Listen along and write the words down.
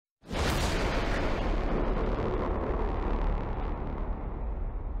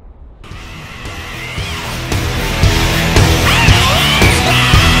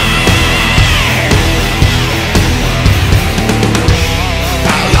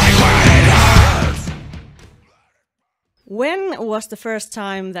When was the first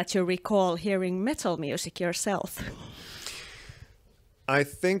time that you recall hearing metal music yourself? I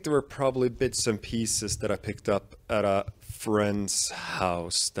think there were probably bits and pieces that I picked up at a friend's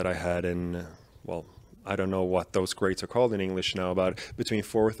house that I had in, well, I don't know what those grades are called in English now, but between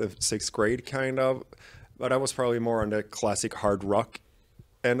 4th and 6th grade, kind of. But I was probably more on the classic hard rock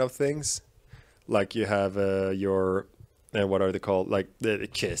end of things. Like you have your, what are they called? Like the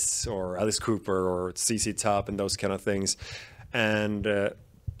Kiss or Alice Cooper or ZZ Top and those kind of things. And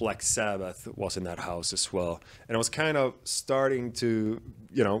Black Sabbath was in that house as well. And I was kind of starting to,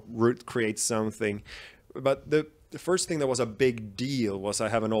 create something. But the first thing that was a big deal was I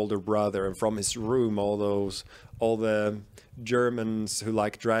have an older brother, and from his room, all the Germans who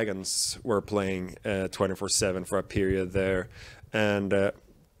like dragons were playing 24/7 for a period there. And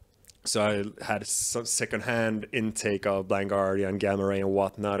so I had some secondhand intake of Blind Guardian, Gamma Ray and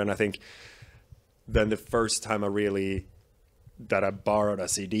whatnot. And I think then the first time that I borrowed a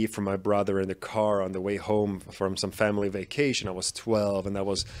CD from my brother in the car on the way home from some family vacation, I was 12, and that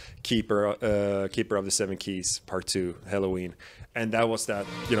was Keeper of the Seven Keys, Part 2, Halloween. And that was the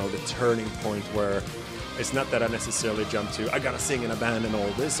turning point where it's not that I necessarily jumped to, I gotta sing in a band and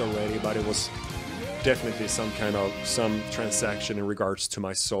all this already, but it was definitely some transaction in regards to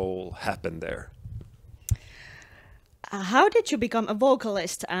my soul happened there. How did you become a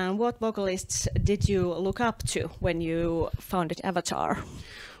vocalist, and what vocalists did you look up to when you founded Avatar?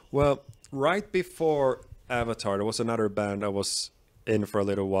 Well, right before Avatar, there was another band I was in for a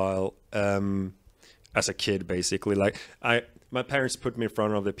little while as a kid, basically. Like my parents put me in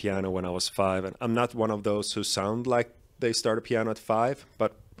front of the piano when I was 5, and I'm not one of those who sound like they started piano at 5,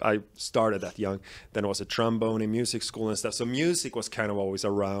 but I started that young. Then I was a trombone in music school and stuff. So music was kind of always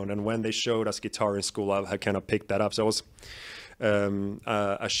around. And when they showed us guitar in school, I had kind of picked that up. So I was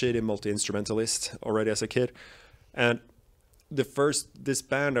a shitty multi-instrumentalist already as a kid. And this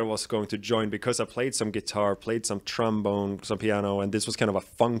band I was going to join, because I played some guitar, played some trombone, some piano, and this was kind of a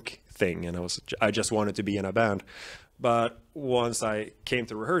funk thing. And I just wanted to be in a band. But once I came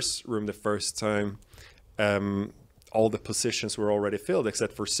to rehearse room the first time, all the positions were already filled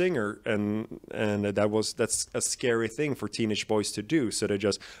except for singer, and that's a scary thing for teenage boys to do. So they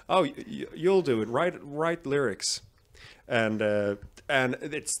just, you'll do it, write lyrics, and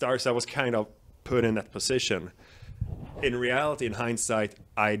it starts. I was kind of put in that position. In reality, in hindsight,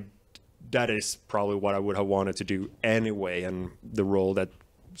 that is probably what I would have wanted to do anyway, and the role that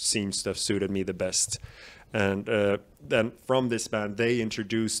seems to have suited me the best. And then from this band, they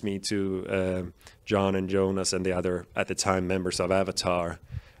introduced me to John and Jonas and the other, at the time, members of Avatar.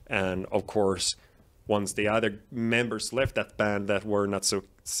 And of course, once the other members left that band that were not so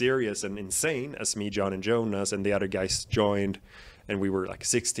serious and insane as me, John and Jonas, and the other guys joined, and we were like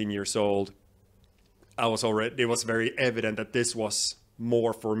 16 years old, it was very evident that this was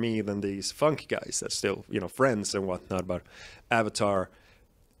more for me than these funk guys that's still, friends and whatnot. But Avatar,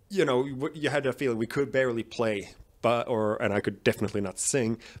 you had a feeling we could barely play, and I could definitely not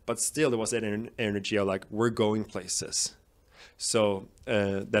sing, but still there was an energy of like, we're going places. So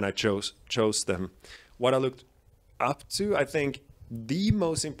then I chose them. What I looked up to, I think the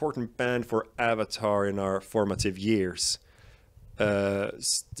most important band for Avatar in our formative years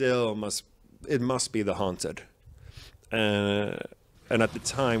must be The Haunted. And at the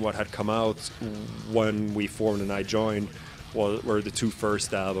time, what had come out when we formed and I joined were the 2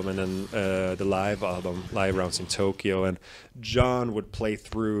 first album, and then the live album, Live Rounds in Tokyo. And John would play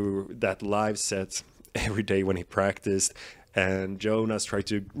through that live set every day when he practiced, and Jonas tried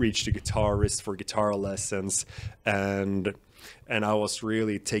to reach the guitarist for guitar lessons, and I was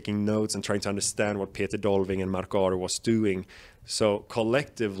really taking notes and trying to understand what Peter Dolving and Marco Aro was doing. So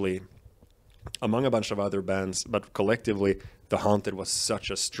collectively, among a bunch of other bands, but collectively, The Haunted was such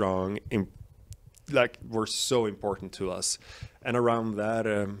a strong were so important to us. And around that,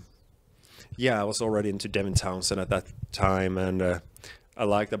 I was already into Devin Townsend at that time, and I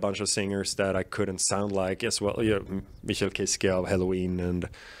liked a bunch of singers that I couldn't sound like as well. Michael Kiske of Halloween, and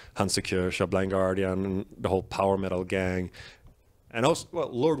Hansu Kirsch of Blind Guardian, and the whole power metal gang. And also,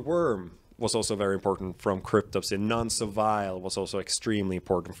 Lord Worm was also very important from Cryptops, and None So Vile was also extremely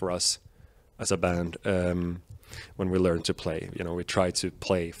important for us as a band. When we learned to play, we tried to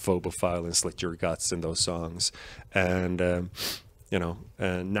play Phobophile and Slit Your Guts in those songs, and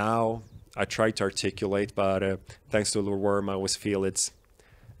now I try to articulate, but thanks to Lord Worm, I always feel it's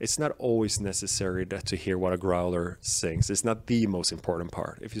not always necessary to hear what a growler sings. It's not the most important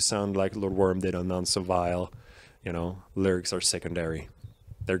part. If you sound like Lord Worm did on None So Vile, lyrics are secondary.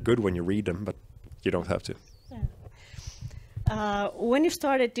 They're good when you read them, but you don't have to. When you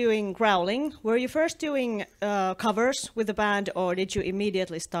started doing growling, were you first doing covers with the band, or did you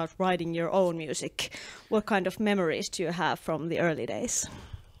immediately start writing your own music? What kind of memories do you have from the early days?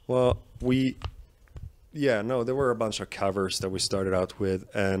 Well, there were a bunch of covers that we started out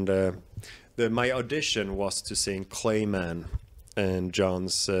with, and my audition was to sing Clayman in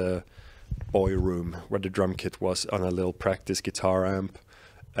John's boy room, where the drum kit was on a little practice guitar amp.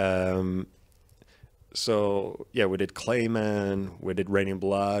 So yeah, we did Clayman, we did Raining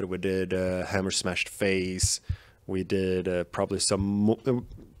Blood, we did Hammer Smashed Face, we did probably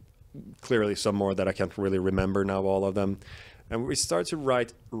clearly some more that I can't really remember now, all of them. And we started to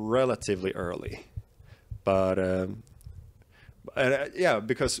write relatively early, but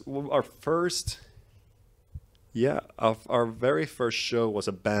because our very first show was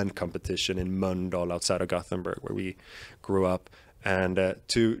a band competition in Mölndal outside of Gothenburg, where we grew up, and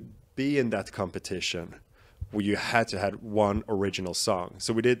to be in that competition, you had to have one original song.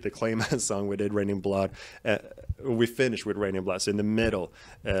 So we did the Clayman song, we did Raining Blood, we finished with Raining Blood. So in the middle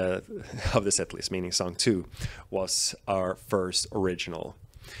of the set list, meaning song 2, was our first original.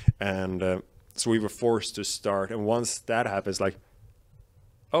 And so we were forced to start, and once that happens, like,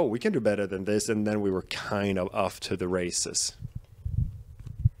 oh, we can do better than this, and then we were kind of off to the races.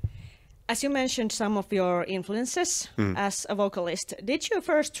 As you mentioned some of your influences as a vocalist, did you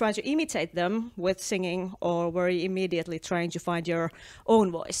first try to imitate them with singing, or were you immediately trying to find your own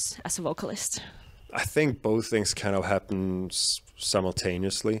voice as a vocalist? I think both things kind of happened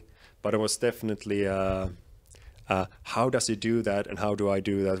simultaneously, but it was definitely how does he do that, and how do I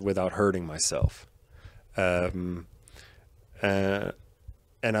do that without hurting myself? And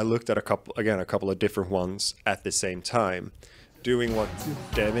I looked at a couple of different ones at the same time. Doing what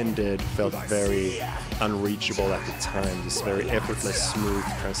Devin did felt very unreachable at the time. This very effortless, smooth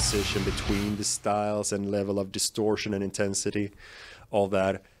transition between the styles and level of distortion and intensity, all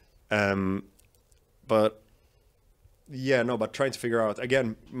that. But trying to figure out,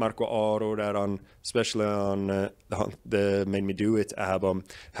 again, Marco Aro, that especially on the Made Me Do It album,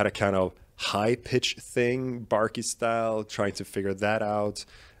 had a kind of high-pitched thing, barky style, trying to figure that out.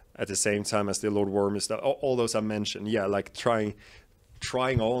 At the same time as the Lord Worm stuff, all those I mentioned, like trying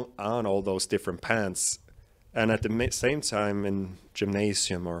on all those different pants, and at the same time in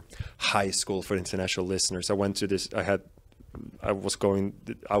gymnasium or high school for international listeners, I went to this. I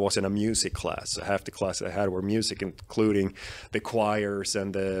was in a music class. So half the class I had were music, including the choirs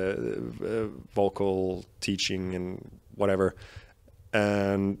and the vocal teaching and whatever.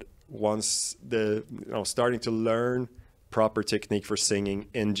 And once starting to learn proper technique for singing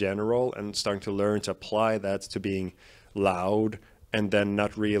in general, and starting to learn to apply that to being loud, and then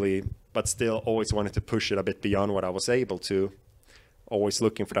not really, but still always wanted to push it a bit beyond what I was able to, always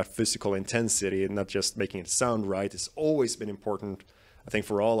looking for that physical intensity and not just making it sound right. It's always been important, I think,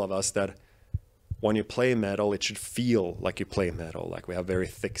 for all of us, that when you play metal, it should feel like you play metal, like we have very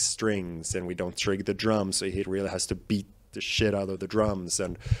thick strings and we don't trig the drums, so it really has to beat the shit out of the drums,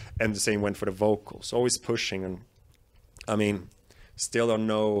 and the same went for the vocals, always pushing. And I mean, still don't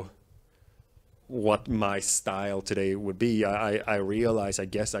know what my style today would be. I realize, I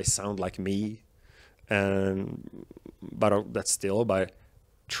guess I sound like me, but that's still by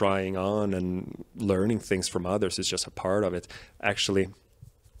trying on and learning things from others is just a part of it. Actually,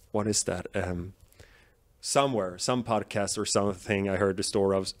 what is that? Somewhere, some podcast or something, I heard the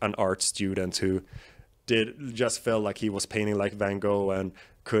story of an art student who just felt like he was painting like Van Gogh and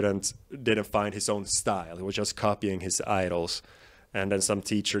didn't find his own style. He was just copying his idols. And then some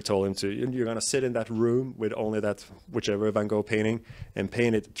teacher told him you're gonna sit in that room with only that whichever Van Gogh painting and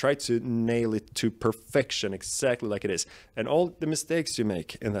paint it. Try to nail it to perfection, exactly like it is. And all the mistakes you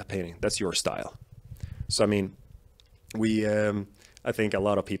make in that painting, that's your style. So I mean, I think a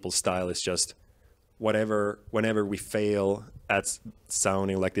lot of people's style is just whenever we fail at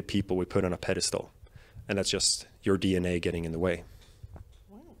sounding like the people we put on a pedestal, and that's just your DNA getting in the way.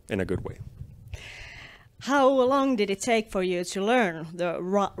 In a good way. How long did it take for you to learn the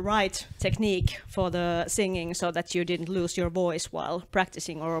right technique for the singing so that you didn't lose your voice while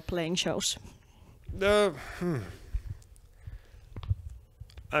practicing or playing shows? I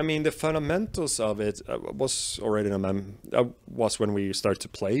mean, the fundamentals of it was already was when we started to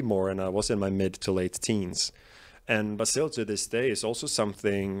play more, and I was in my mid to late teens. But still to this day, it's also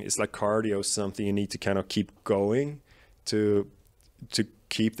something, it's like cardio, something you need to kind of keep going to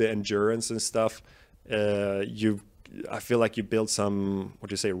keep the endurance and stuff. I feel like you build some,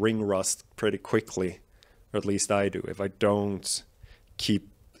 ring rust pretty quickly, or at least I do. If I don't keep,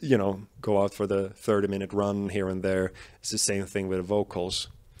 go out for the 30-minute run here and there, it's the same thing with the vocals.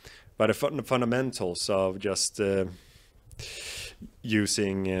 But the fundamentals of just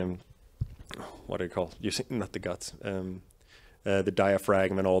using what do you call, using, not the guts, the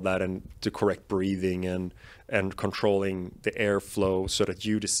diaphragm and all that, and the correct breathing and controlling the airflow so that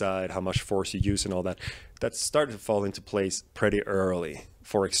you decide how much force you use and all that. That started to fall into place pretty early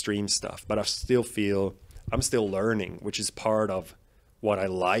for extreme stuff, but I still feel I'm still learning, which is part of what I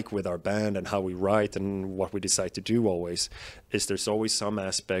like with our band and how we write and what we decide to do always, is there's always some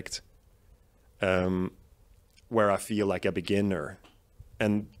aspect where I feel like a beginner,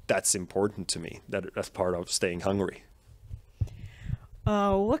 and that's important to me. That's part of staying hungry.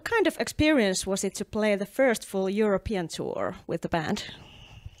 What kind of experience was it to play the first full European tour with the band?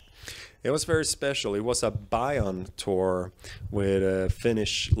 It was very special. It was a Bion tour with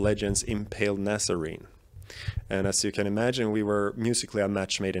Finnish legends Impaled Nazarene. And as you can imagine, we were musically a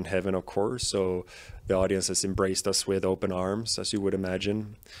match made in heaven, of course. So the audience has embraced us with open arms, as you would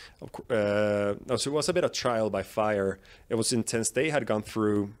imagine. So it was a bit of trial by fire. It was intense. They had gone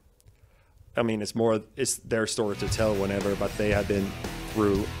through, I mean, it's their story to tell whenever, but they had been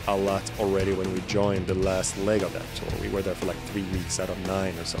through a lot already when we joined the last leg of that tour. We were there for like 3 weeks out of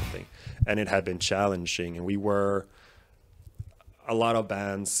 9 or something. And it had been challenging. And we were a lot of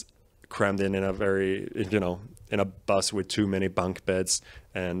bands crammed in a very, in a bus with too many bunk beds,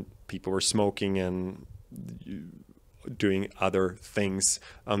 and people were smoking and doing other things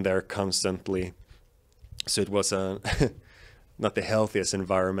on there constantly. So it was not the healthiest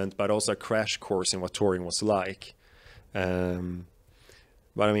environment, but also a crash course in what touring was like. But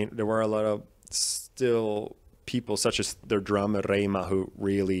I mean, there were a lot of still people such as their drummer Reima, who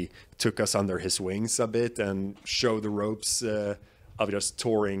really took us under his wings a bit and showed the ropes of just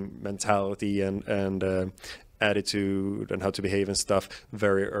touring mentality and attitude and how to behave and stuff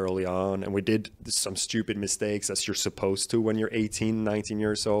very early on. And we did some stupid mistakes, as you're supposed to when you're 18, 19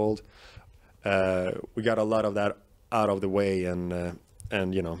 years old. We got a lot of that out of the way and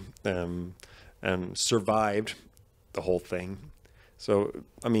survived the whole thing. So,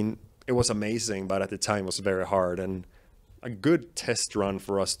 I mean, it was amazing, but at the time it was very hard, and a good test run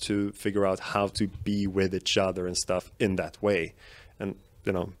for us to figure out how to be with each other and stuff in that way. And,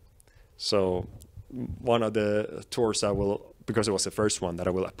 so one of the tours I will, because it was the first one that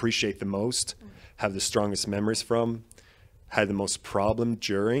I will appreciate the most, have the strongest memories from, had the most problem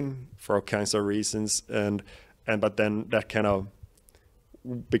during for all kinds of reasons. But then that kind of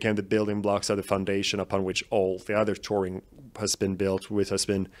became the building blocks of the foundation upon which all the other touring has been built, which has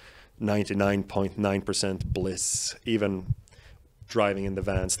been 99.9% bliss. Even driving in the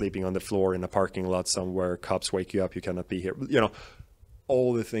van, sleeping on the floor in a parking lot somewhere, cops wake you up, you cannot be here.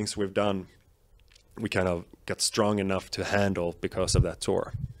 All the things we've done, we kind of got strong enough to handle because of that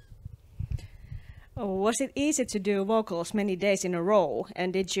tour. Was it easy to do vocals many days in a row?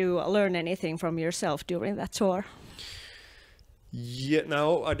 And did you learn anything from yourself during that tour? Yeah,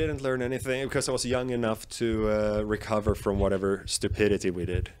 no, I didn't learn anything because I was young enough to recover from whatever stupidity we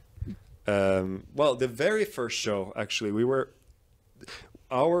did. Well, the very first show, actually,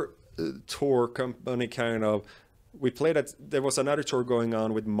 our tour company there was another tour going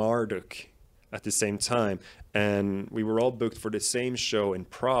on with Marduk at the same time, and we were all booked for the same show in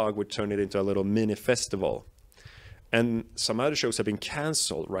Prague. We turned it into a little mini festival, and some other shows had been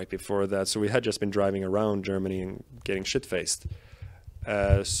cancelled right before that, so we had just been driving around Germany and getting shit-faced.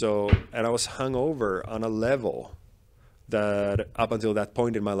 And I was hungover on a level that up until that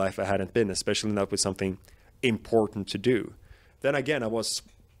point in my life I hadn't been, especially not with something important to do. Then again, I was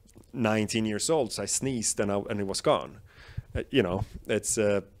 19 years old, so I sneezed and it was gone. It's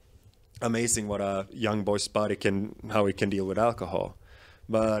amazing what a young boy's body how it can deal with alcohol.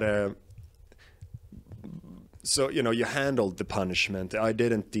 But so you handled the punishment. I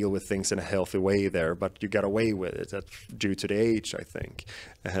didn't deal with things in a healthy way there, but you got away with it due to the age, I think.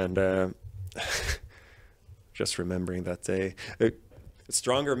 And just remembering that day, a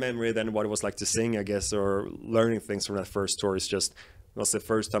stronger memory than what it was like to sing, I guess, or learning things from that first tour is just, it was the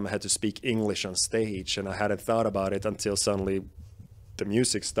first time I had to speak English on stage, and I hadn't thought about it until suddenly the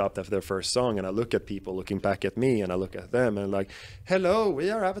music stopped after their first song, and I look at people looking back at me, and I look at them, and like, hello, we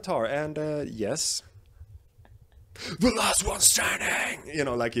are Avatar, and yes, the last one standing,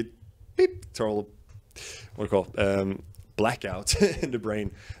 like it, beep, total, what do you call, blackout in the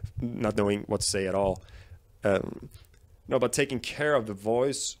brain, not knowing what to say at all. No, but taking care of the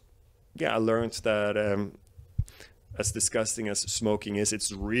voice, yeah, I learned that as disgusting as smoking is,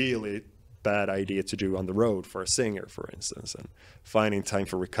 it's really bad idea to do on the road for a singer, for instance, and finding time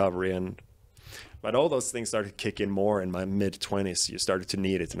for recovery. But all those things started to kick in more in my mid-20s. You started to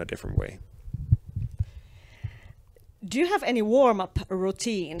need it in a different way. Do you have any warm-up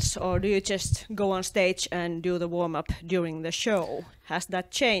routines, or do you just go on stage and do the warm-up during the show? Has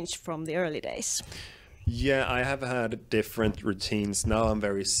that changed from the early days? Yeah, I have had different routines. Now I'm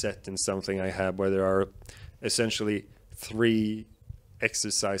very set in something I have where there are essentially 3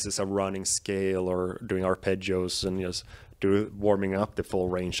 exercises of running scale or doing arpeggios and just warming up the full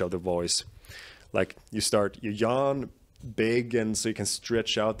range of the voice. Like you yawn big and so you can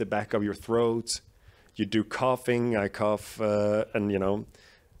stretch out the back of your throat. You do coughing, I cough, and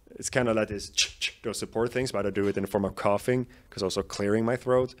it's kind of like this, those support things, but I do it in the form of coughing because also clearing my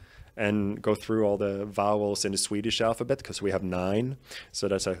throat, and go through all the vowels in the Swedish alphabet because we have 9, so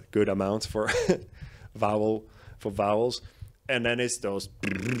that's a good amount for vowels. And then it's those,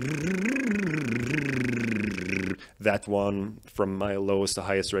 that one from my lowest to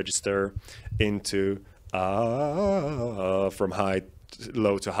highest register into from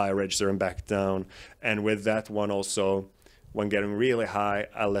low to high register and back down. And with that one also, when getting really high,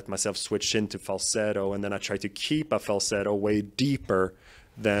 I let myself switch into falsetto, and then I try to keep a falsetto way deeper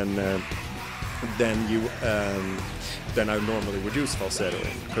than I normally would use falsetto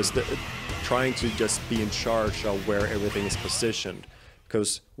in, because trying to just be in charge of where everything is positioned.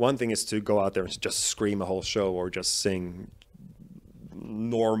 Because one thing is to go out there and just scream a whole show or just sing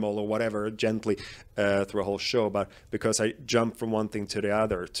normal or whatever gently through a whole show, but because I jump from one thing to the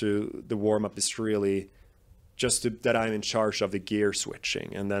other, to the warm-up is really just that I'm in charge of the gear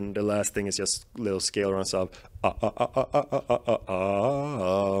switching, and then the last thing is just little scale runs of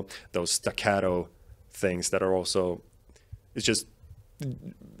those staccato things that are also, it's just,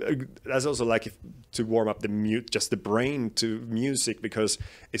 that's also like to warm up just the brain to music, because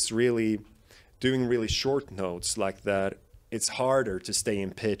it's really doing really short notes like that. It's harder to stay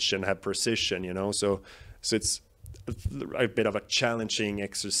in pitch and have precision, so it's a bit of a challenging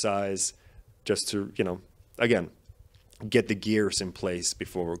exercise just to, again, get the gears in place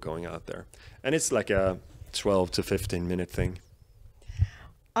before we're going out there. And it's like a 12 to 15 minute thing.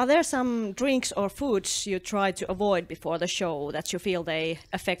 Are there some drinks or foods you try to avoid before the show that you feel they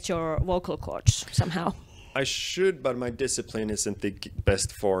affect your vocal cords somehow? I should, but my discipline isn't the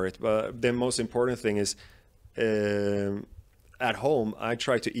best for it. But the most important thing is, at home, I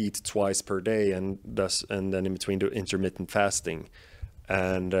try to eat twice per day, and then in between do intermittent fasting,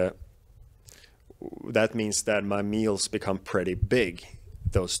 and that means that my meals become pretty big,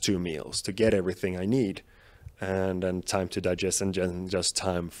 those 2 meals, to get everything I need, and then time to digest and just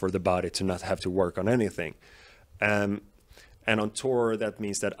time for the body to not have to work on anything. And on tour, that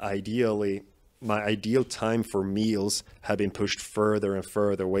means that ideally, my ideal time for meals have been pushed further and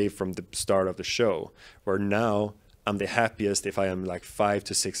further away from the start of the show, where now I'm the happiest if I am like 5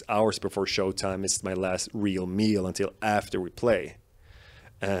 to 6 hours before showtime. It's my last real meal until after we play.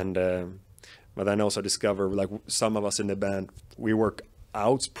 And but then also discover, like, some of us in the band, we work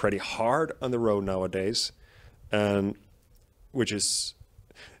out pretty hard on the road nowadays, and which is,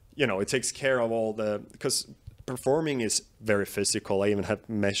 it takes care of all because performing is very physical. I even have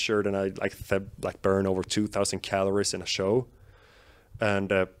measured, and I burn over 2,000 calories in a show,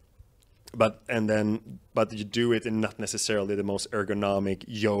 and but you do it in not necessarily the most ergonomic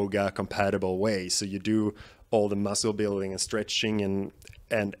yoga compatible way. So you do all the muscle building and stretching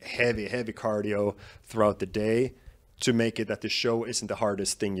and heavy cardio throughout the day to make it that the show isn't the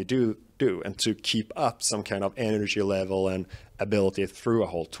hardest thing you do, and to keep up some kind of energy level and ability through a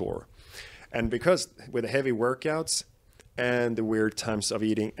whole tour. And because with the heavy workouts and the weird times of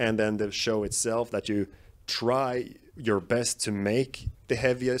eating, and then the show itself, that you try your best to make the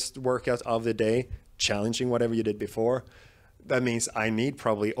heaviest workout of the day challenging whatever you did before, that means I need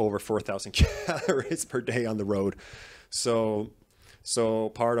probably over 4,000 calories per day on the road. So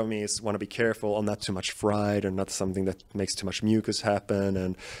part of me is want to be careful on not too much fried, or not something that makes too much mucus happen,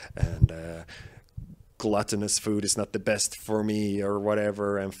 and gluttonous food is not the best for me or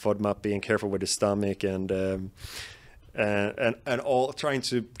whatever, and FODMAP, being careful with the stomach, and all trying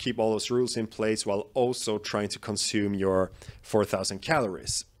to keep all those rules in place while also trying to consume your 4,000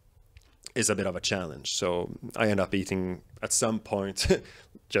 calories is a bit of a challenge. So I end up eating at some point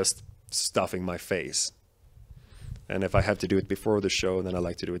just stuffing my face. And if I have to do it before the show, then I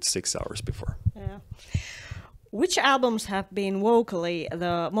like to do it 6 hours before. Yeah. Which albums have been vocally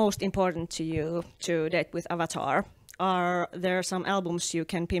the most important to you to date with Avatar? Are there some albums you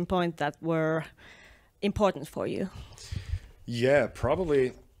can pinpoint that were important for you? Yeah,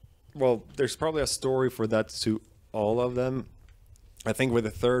 probably. Well, there's probably a story for that to all of them. I think with the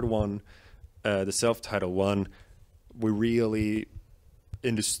third one, the self-titled one, we really,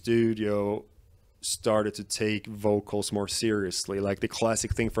 in the studio, started to take vocals more seriously. Like, the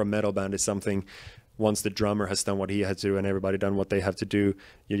classic thing for a metal band is something once the drummer has done what he had to do and everybody done what they have to do,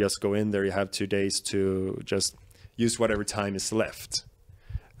 you just go in there, you have 2 days to just use whatever time is left.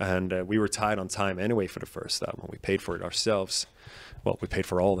 And we were tight on time anyway for the first album. We paid for it ourselves. Well, we paid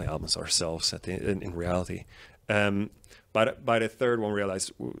for all the albums ourselves in reality. But by the third one, we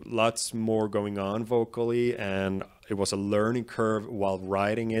realized lots more going on vocally, and it was a learning curve while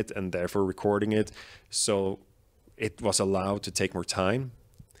writing it and therefore recording it. So it was allowed to take more time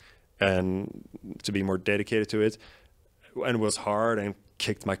and to be more dedicated to it. And it was hard and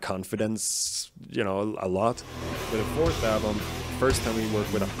kicked my confidence, you know, a lot. With the fourth album, first time we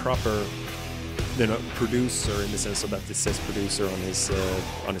worked with a proper, you know, producer, in the sense of that it says producer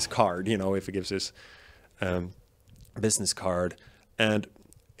on his card, you know, if he gives his business card. And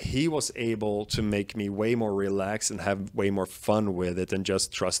he was able to make me way more relaxed and have way more fun with it, and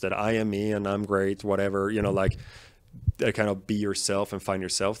just trust that I am me and I'm great, whatever, you know, like that kind of be yourself and find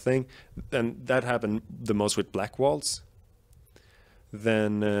yourself thing. And that happened the most with Black Waltz.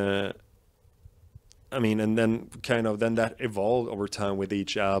 Then and then that evolved over time with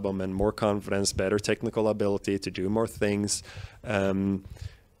each album, and more confidence, better technical ability to do more things. Then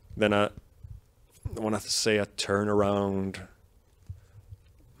I want to say a turnaround.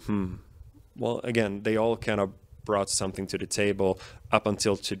 Well, again, they all kind of brought something to the table up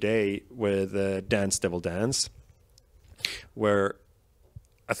until today with Dance Devil Dance, where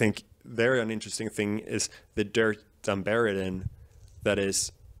I think there an interesting thing is the dirt I'm buried in, that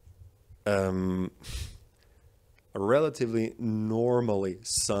is a relatively normally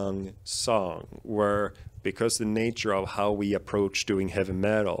sung song, where because the nature of how we approach doing heavy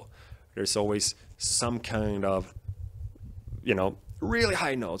metal, there's always some kind of, you know, really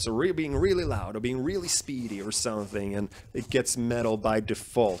high notes, or being really loud, or being really speedy or something, and it gets metal by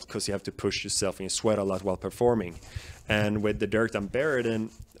default because you have to push yourself and you sweat a lot while performing. And with the dirt I'm buried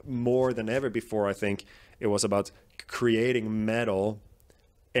in, more than ever before, I think it was about creating metal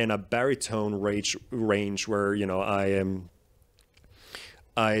in a baritone range where, you know,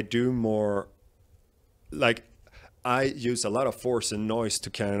 I do more, like, I use a lot of force and noise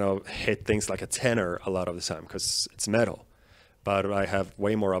to kind of hit things like a tenor a lot of the time because it's metal. But I have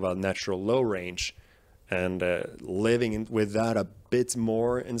way more of a natural low range, and living with that a bit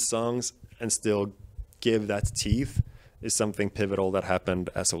more in songs and still give that teeth is something pivotal that happened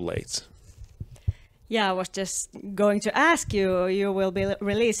as of late. Yeah, I was just going to ask you, you will be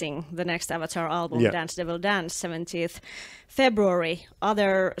releasing the next Avatar album, Dance Devil Dance, 17th February. Are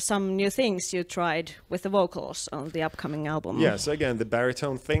there some new things you tried with the vocals on the upcoming album? Yeah, so again, the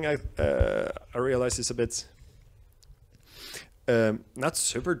baritone thing, I realize is a bit not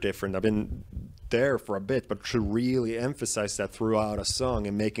super different. I've been there for a bit, but to really emphasize that throughout a song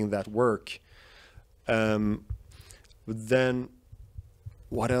and making that work. Then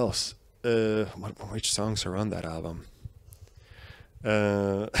what else? Which songs are on that album?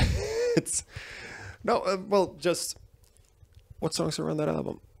 Just what songs are on that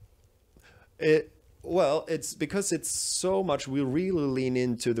album? It's because it's so much, we really lean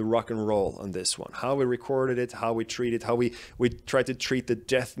into the rock and roll on this one. How we recorded it, how we treat it, how we try to treat the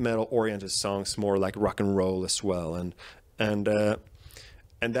death metal oriented songs more like rock and roll as well. And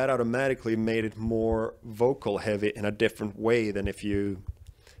that automatically made it more vocal heavy in a different way than if you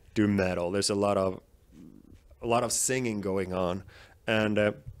do metal. There's a lot of singing going on,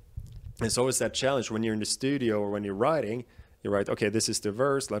 and it's always that challenge when you're in the studio or when you're writing. You write, okay, this is the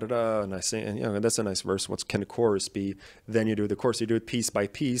verse, la da da, and I sing, and, you know, that's a nice verse. What can the chorus be? Then you do the chorus. You do it piece by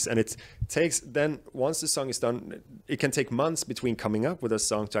piece, and it takes. Then once the song is done, it can take months between coming up with a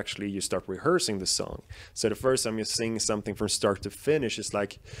song to actually you start rehearsing the song. So the first time you sing something from start to finish, it's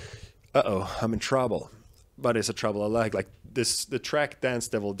like, I'm in trouble. But it's a trouble I like this. The track Dance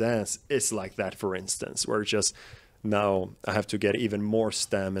Devil Dance is like that, for instance, where just now I have to get even more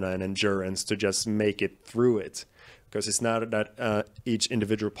stamina and endurance to just make it through it, because it's not that each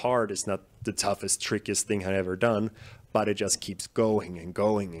individual part is not the toughest, trickiest thing I've ever done, but it just keeps going and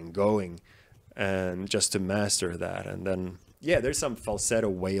going and going, and just to master that. And then there's some falsetto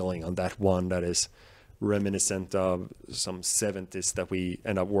wailing on that one that is reminiscent of some 70s that we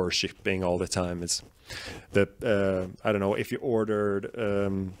end up worshipping all the time. It's the I don't know if you ordered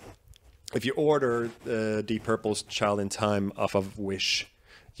Deep Purple's Child in Time off of Wish,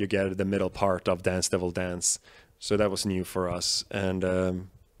 you get the middle part of Dance Devil Dance. So that was new for us. And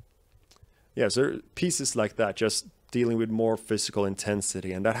so pieces like that, just dealing with more physical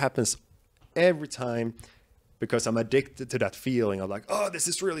intensity, and that happens every time because I'm addicted to that feeling of like, oh, this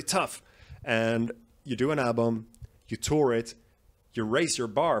is really tough. And you do an album, you tour it, you raise your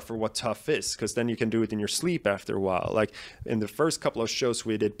bar for what tough is, because then you can do it in your sleep after a while. Like in the first couple of shows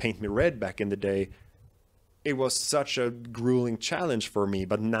we did Paint Me Red back in the day, it was such a grueling challenge for me,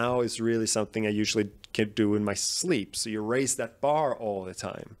 but now it's really something I usually can do in my sleep. So you raise that bar all the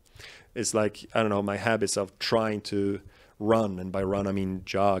time. It's like, I don't know, my habits of trying to run, and by run I mean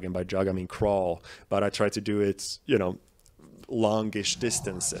jog, and by jog I mean crawl, but I try to do it, you know, longish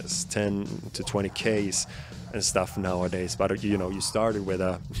distances, 10 to 20 Ks and stuff nowadays. But you know, you started with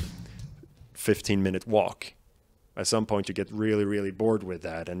a 15-minute walk. At some point you get really, really bored with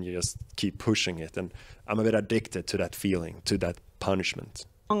that, and you just keep pushing it. And I'm a bit addicted to that feeling, to that punishment.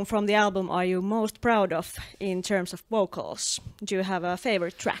 From the album are you most proud of in terms of vocals? Do you have a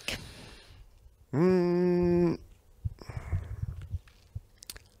favorite track?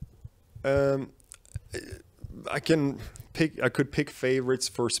 I could pick favorites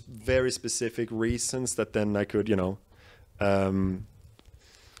for very specific reasons that then I could, you know,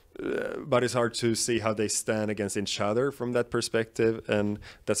 but it's hard to see how they stand against each other from that perspective, and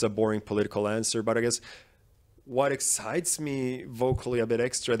that's a boring political answer. But I guess what excites me vocally a bit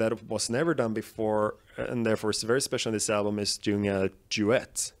extra that was never done before, and therefore it's very special on this album, is doing a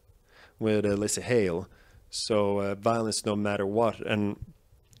duet with Lizzie Hale. So Violence No Matter What, and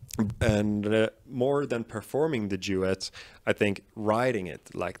more than performing the duet, I think writing it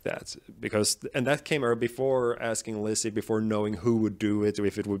like that, and that came before asking Lizzie, before knowing who would do it, or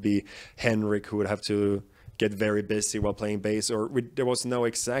if it would be Henrik who would have to get very busy while playing bass, or there was no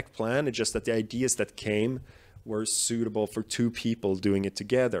exact plan. It's just that the ideas that came were suitable for two people doing it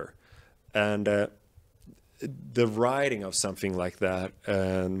together, and the writing of something like that,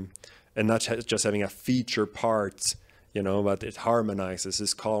 and not just having a feature part, you know, but it harmonizes,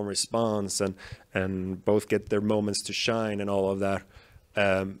 this call and response, and both get their moments to shine and all of that.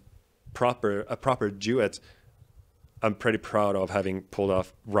 A proper duet, I'm pretty proud of having pulled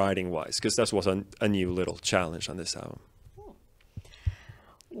off writing wise, because that was a new little challenge on this album.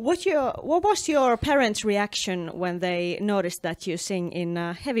 What was your parents' reaction when they noticed that you sing in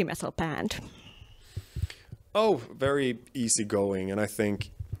a heavy metal band? Oh, very easygoing, and I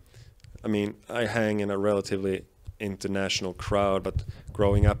mean, I hang in a relatively international crowd, but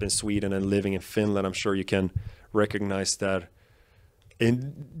growing up in Sweden and living in Finland, I'm sure you can recognize that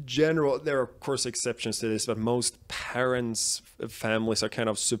in general, there are of course exceptions to this, but most parents, families are kind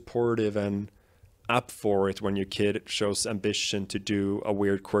of supportive and up for it when your kid shows ambition to do a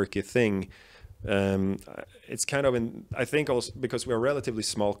weird, quirky thing. It's kind of I think also because we're relatively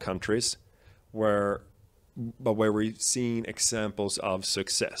small countries where we've seen examples of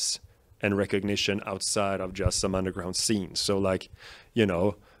success and recognition outside of just some underground scenes. So like, you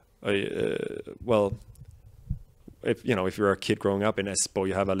know, well, if you're a kid growing up in Espoo,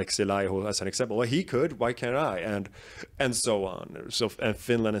 you have Alexi Laiho as an example. Well, he could, why can't I? And so on. So, and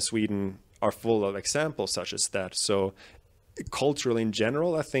Finland and Sweden are full of examples such as that. So culturally in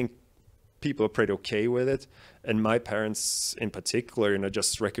general, I think people are pretty okay with it. And my parents in particular, you know,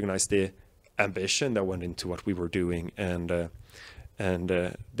 just recognized the ambition that went into what we were doing, and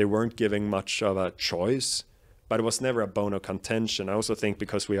they weren't giving much of a choice, but it was never a bone of contention. I also think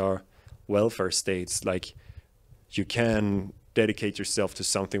because we are welfare states, like, you can dedicate yourself to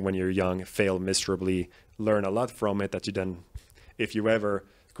something when you're young, fail miserably, learn a lot from it, that you then, if you ever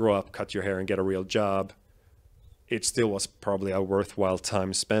grow up, cut your hair and get a real job, it still was probably a worthwhile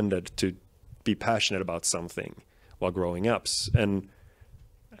time spent to be passionate about something while growing up. And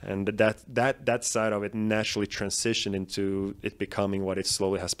that side of it naturally transitioned into it becoming what it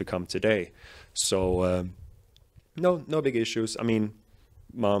slowly has become today. So no big issues. I mean,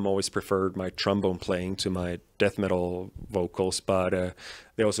 Mom always preferred my trombone playing to my death metal vocals, but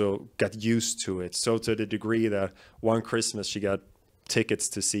they also got used to it. So to the degree that one Christmas she got tickets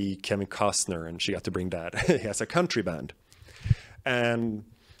to see Kevin Costner, and she got to bring that. He has a country band. And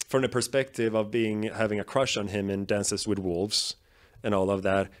from the perspective of having a crush on him in Dances with Wolves and all of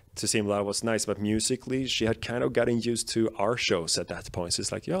that, to see him live was nice, but musically she had kind of gotten used to our shows at that point. So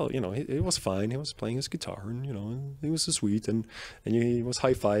it's like, yo, you know, it was fine. He was playing his guitar, and you know, he was so sweet, and he was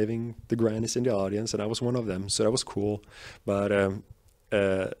high-fiving the grannies in the audience, and I was one of them, so that was cool. But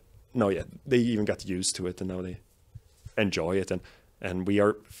no, yeah, they even got used to it, and now they enjoy it, and we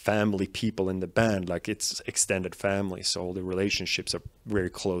are family people in the band, like it's extended family, so all the relationships are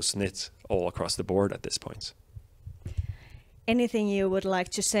very close-knit all across the board at this point. Anything you would like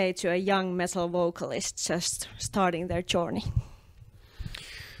to say to a young metal vocalist just starting their journey?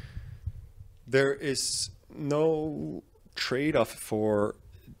 There is no trade-off for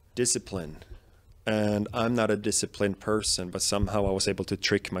discipline, and I'm not a disciplined person, but somehow I was able to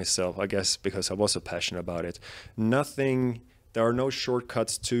trick myself, I guess because I was so passionate about it. There are no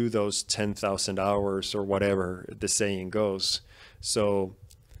shortcuts to those 10,000 hours or whatever the saying goes. So,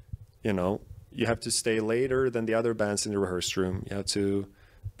 you know, you have to stay later than the other bands in the rehearsal room. You have to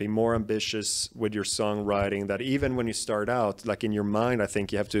be more ambitious with your songwriting, that even when you start out, like in your mind, I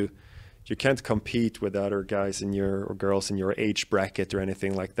think you can't compete with other guys in your, or girls in your age bracket or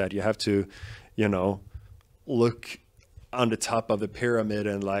anything like that. You have to, you know, look on the top of the pyramid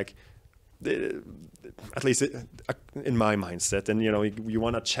and like, at least in my mindset, and you know, you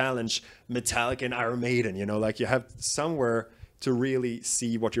want to challenge Metallica and Iron Maiden, you know, like you have somewhere to really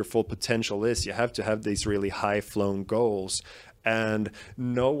see what your full potential is. You have to have these really high flown goals, and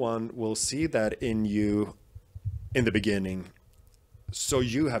no one will see that in you in the beginning, so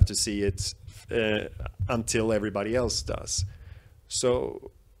you have to see it until everybody else does.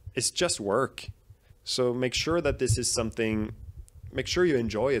 So it's just work. So make sure that this is something, make sure you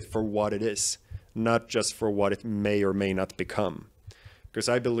enjoy it for what it is, not just for what it may or may not become. Because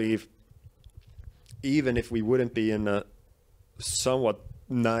I believe even if we wouldn't be in a somewhat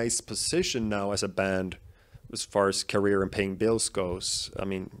nice position now as a band, as far as career and paying bills goes, I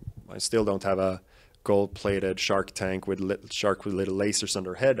mean, I still don't have a gold-plated shark tank with shark with little lasers on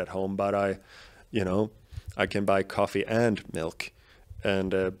their head at home, but I can buy coffee and milk,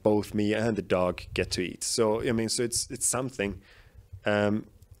 and both me and the dog get to eat. So I mean, so it's something.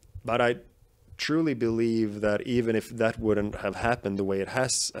 But I truly believe that even if that wouldn't have happened the way it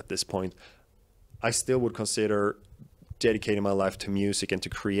has at this point, I still would consider dedicating my life to music and to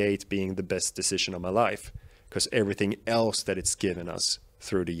create being the best decision of my life, because everything else that it's given us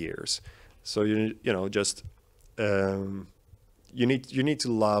through the years. So you know, just you need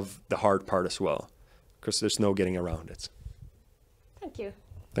to love the hard part as well, because there's no getting around it. Thank you.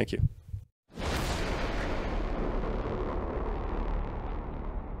 Thank you.